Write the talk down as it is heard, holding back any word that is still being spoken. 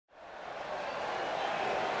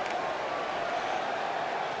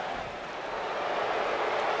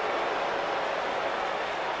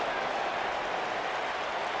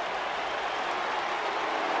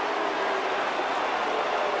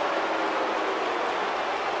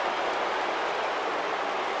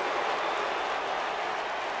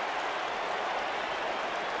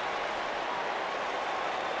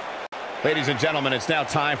Ladies and gentlemen, it's now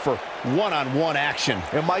time for one-on-one action.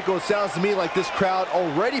 And Michael, it sounds to me like this crowd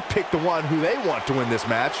already picked the one who they want to win this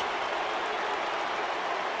match.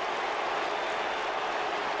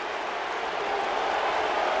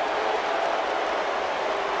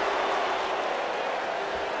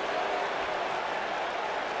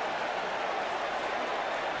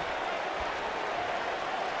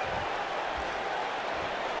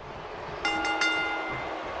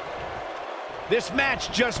 This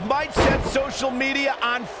match just might set social media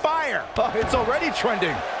on fire. It's already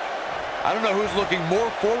trending. I don't know who's looking more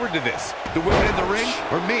forward to this, the women in the ring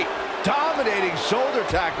or me. Dominating shoulder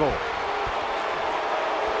tackle.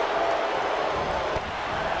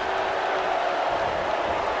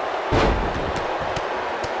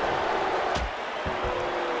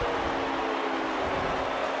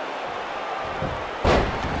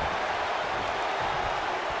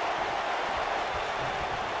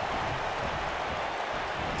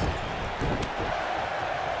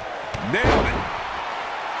 Nailed it.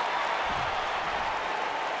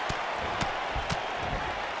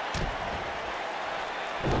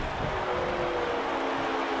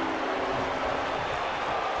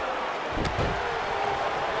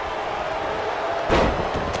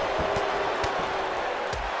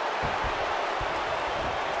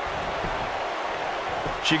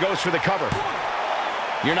 She goes for the cover.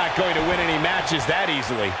 You're not going to win any matches that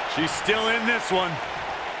easily. She's still in this one.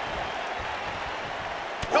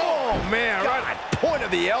 Oh, man, right at the point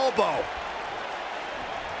of the elbow.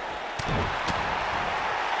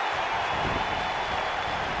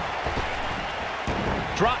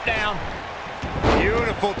 Drop down.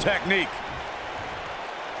 Beautiful technique.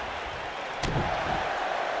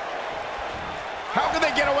 How can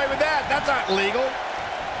they get away with that? That's not legal.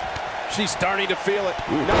 She's starting to feel it.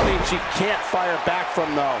 Nothing she can't fire back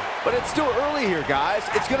from, though. But it's still early here, guys.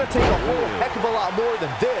 It's going to take a whole heck of a lot more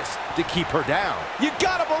than this to keep her down. You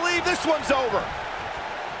gotta believe this one's over.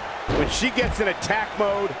 When she gets in attack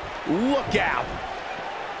mode, look out.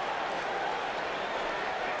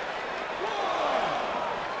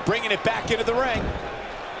 Bringing it back into the ring.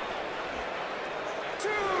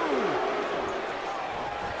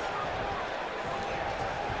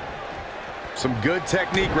 Some good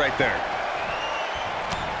technique right there.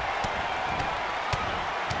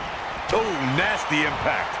 Oh, nasty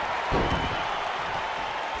impact.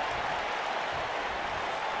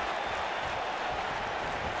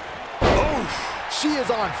 Oh, she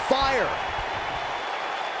is on fire.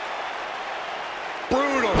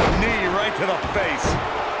 Brutal knee right to the face.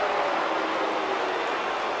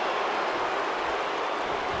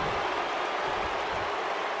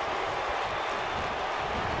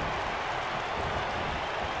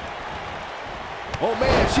 Oh,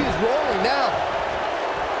 man, she is rolling now.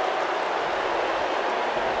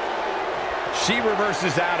 She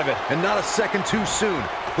reverses out of it. And not a second too soon.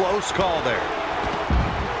 Close call there.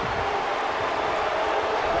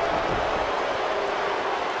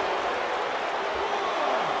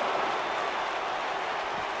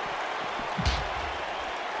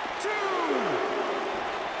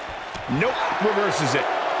 Nope, reverses it.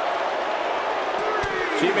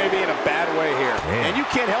 She may be in a bad way here. Man. And you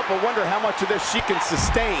can't help but wonder how much of this she can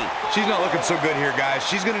sustain. She's not looking so good here, guys.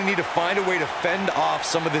 She's going to need to find a way to fend off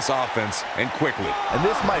some of this offense, and quickly. And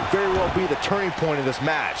this might very well be the turning point of this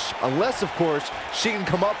match. Unless, of course, she can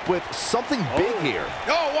come up with something big here.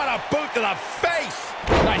 Oh, what a boot to the face!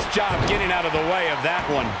 Nice job getting out of the way of that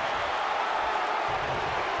one.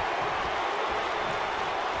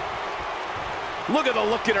 Look at the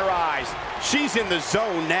look in her eyes. She's in the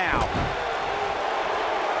zone now.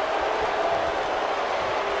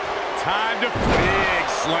 Time to big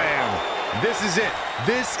slam. This is it.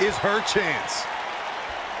 This is her chance.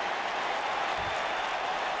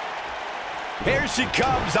 Here she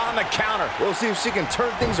comes on the counter. We'll see if she can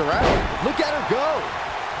turn things around. Look at her go.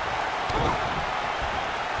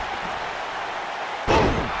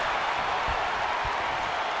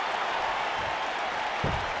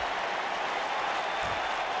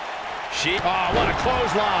 Oh, what a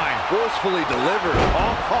clothesline. Forcefully delivered.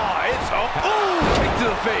 Kick to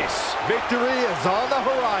the face. Victory is on the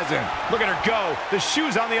horizon. Look at her go. The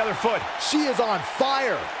shoe's on the other foot. She is on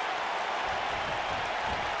fire.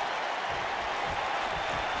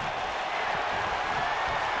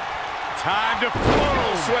 Time to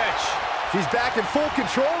full Switch. She's back in full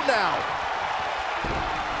control now.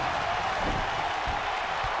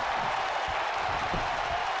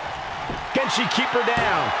 Can she keep her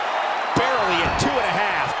down? Barely at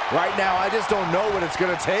 2.5. Right now, I just don't know what it's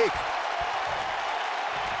going to take.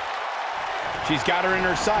 She's got her in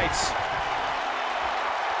her sights.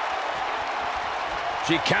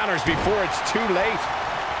 She counters before it's too late.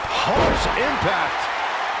 Harsh impact.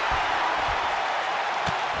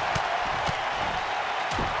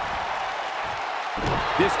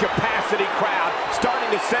 This capacity crowd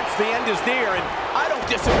starting to sense the end is near, and I don't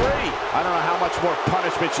disagree. I don't know how much more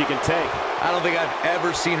punishment she can take. I don't think I've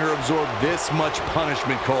ever seen her absorb this much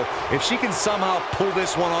punishment, Cole. If she can somehow pull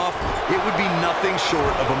this one off, it would be nothing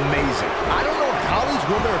short of amazing. I don't know how these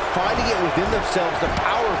women are finding it within themselves to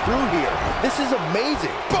power through here. This is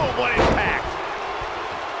amazing. Boom, what impact.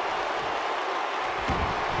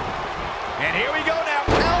 And here we go now.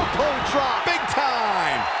 Elbow drop. Big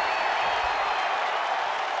time.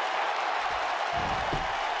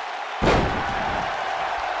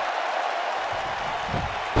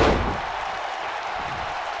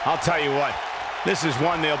 I'll tell you what, this is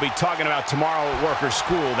one they'll be talking about tomorrow at work or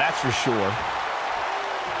school, that's for sure.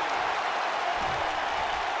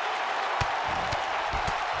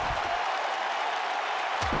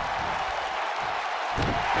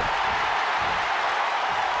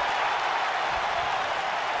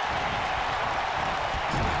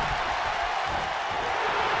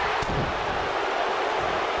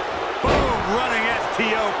 Boom, running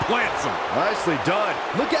STO plants him. Nicely done.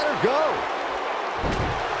 Look at her go.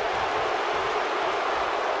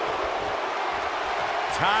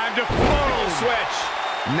 Time to flow. Switch.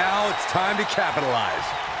 Now it's time to capitalize.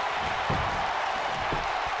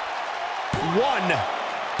 1,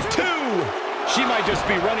 2. She might just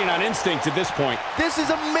be running on instinct at this point. This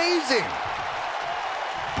is amazing.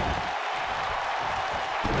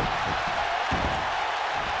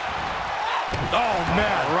 Oh,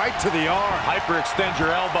 man, right to the arm. Hyperextend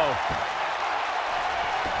your elbow.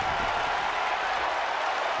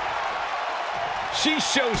 She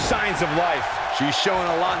shows signs of life. She's showing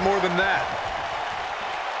a lot more than that.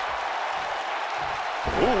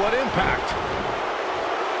 Ooh, what impact.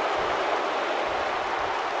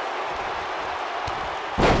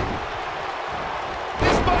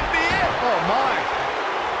 This might be it. Oh, my.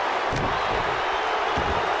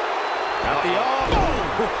 Got the arm.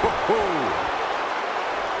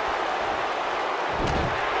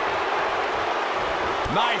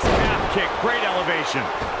 Nice calf kick. Great elevation.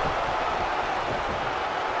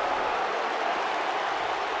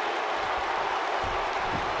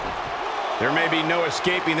 There may be no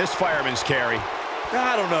escaping this fireman's carry.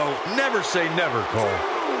 I don't know. Never say never, Cole.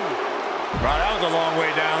 Right, that was a long way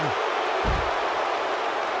down.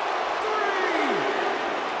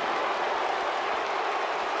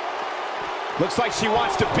 3. Looks like she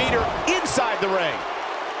wants to beat her inside the ring.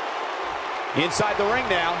 Inside the ring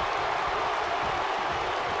now.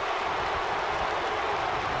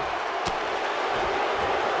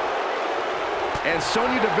 And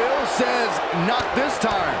Sonya Deville says, not this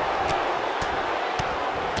time.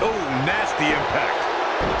 Oh, nasty impact.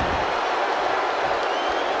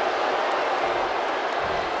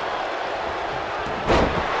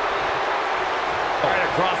 Right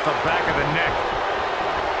across the back of the neck.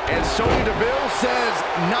 And Sonya Deville says,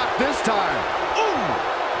 not this time. Ooh!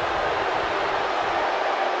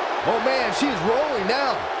 Oh, man, she's rolling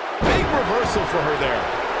now. Big reversal for her there.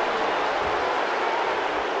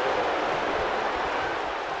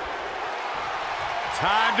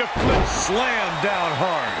 Time to flip. Slam down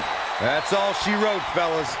hard. That's all she wrote,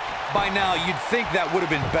 fellas. By now, you'd think that would have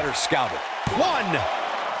been better scouted. 1,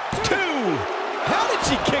 2. How did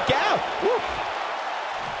she kick out? Woo.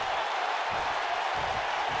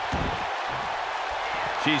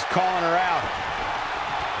 She's calling her out.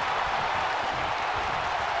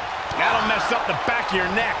 That'll mess up the back of your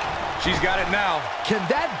neck. She's got it now. Can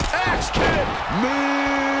that Axe kick.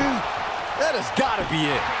 man? That has got to be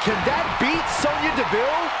it. Can that beat Sonya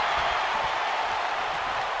Deville?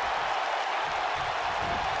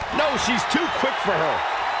 No, she's too quick for her.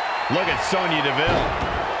 Look at Sonya Deville.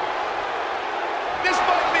 This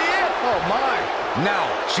might be it. Oh, my. Now,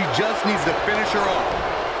 she just needs to finish her off.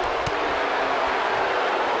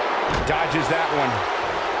 Dodges that one.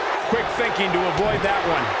 Quick thinking to avoid that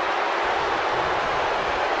one.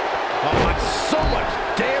 Oh, so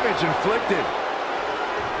much damage inflicted.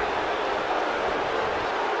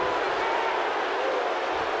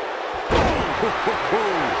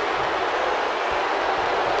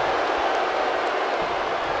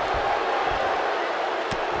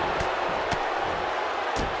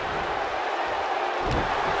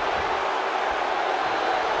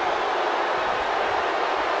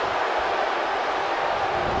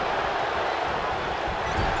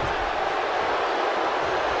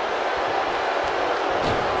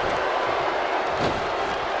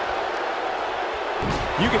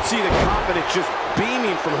 You can see the confidence just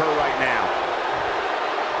beaming from her right now.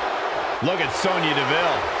 Look at Sonya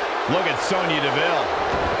Deville. Look at Sonya Deville.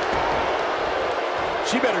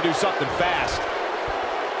 She better do something fast.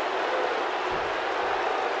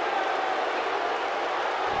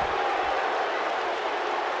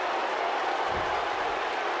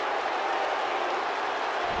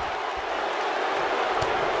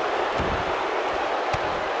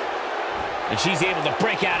 And she's able to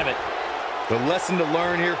break out of it. The lesson to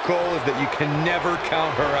learn here, Cole, is that you can never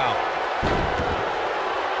count her out.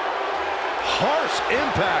 Harsh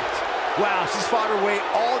impact. Wow, she's fought her way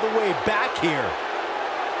all the way back here.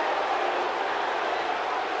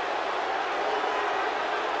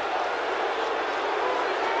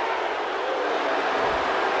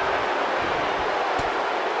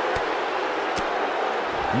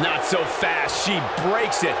 Not so fast. She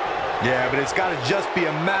breaks it. Yeah, but it's got to just be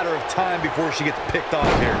a matter of time before she gets picked off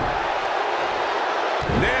here.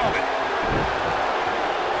 Nailed it.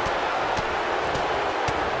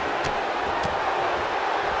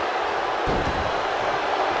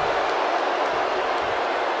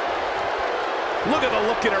 Look at the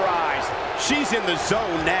look in her eyes. She's in the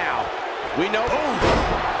zone now. We know. Oh,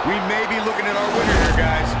 we may be looking at our winner here,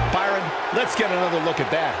 guys. Byron, let's get another look at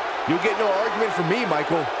that. You'll get no argument from me,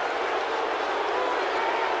 Michael.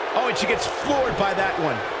 Oh, and she gets floored by that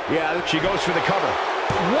one. Yeah, she goes for the cover.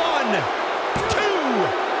 1, 2,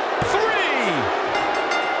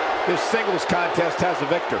 3. This singles contest has a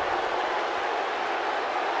victor.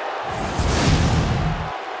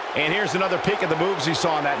 And here's another peek at the moves you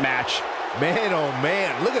saw in that match. Man, oh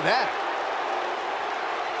man, look at that.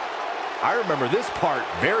 I remember this part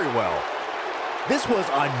very well. This was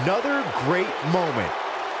another great moment.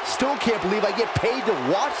 Still can't believe I get paid to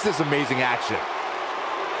watch this amazing action.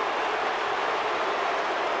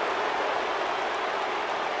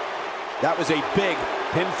 That was a big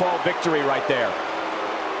pinfall victory right there.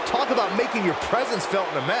 Talk about making your presence felt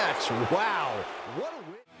in a match. Wow. What a